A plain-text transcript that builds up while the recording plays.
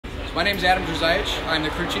My name is Drzayich. I'm the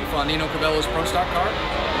crew chief on Nino Cavallo's Pro Stock car.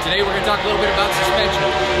 Today we're going to talk a little bit about suspension.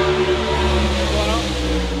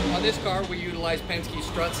 On this car we utilize Penske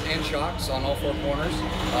struts and shocks on all four corners.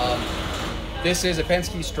 This is a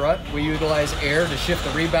Penske strut. We utilize air to shift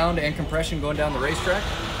the rebound and compression going down the racetrack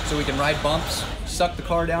so we can ride bumps, suck the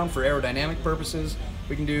car down for aerodynamic purposes.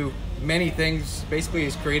 We can do many things, basically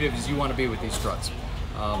as creative as you want to be with these struts.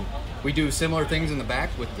 We do similar things in the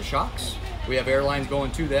back with the shocks. We have air lines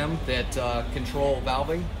going to them that control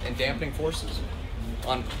valving and dampening forces.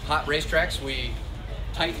 On hot racetracks, we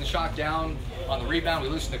tighten the shock down. On the rebound, we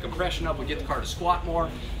loosen the compression up. We get the car to squat more.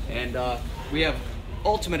 And we have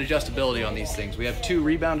ultimate adjustability on these things. We have 2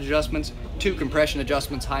 rebound adjustments, 2 compression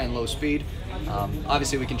adjustments, high and low speed.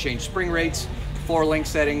 Obviously, we can change spring rates, 4 link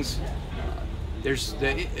settings.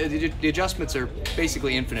 The adjustments are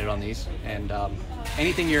basically infinite on these, and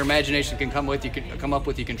anything your imagination can come up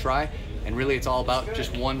with, you can try. And really, it's all about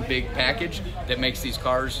just one big package that makes these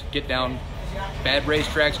cars get down bad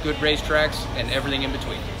racetracks, good racetracks, and everything in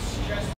between.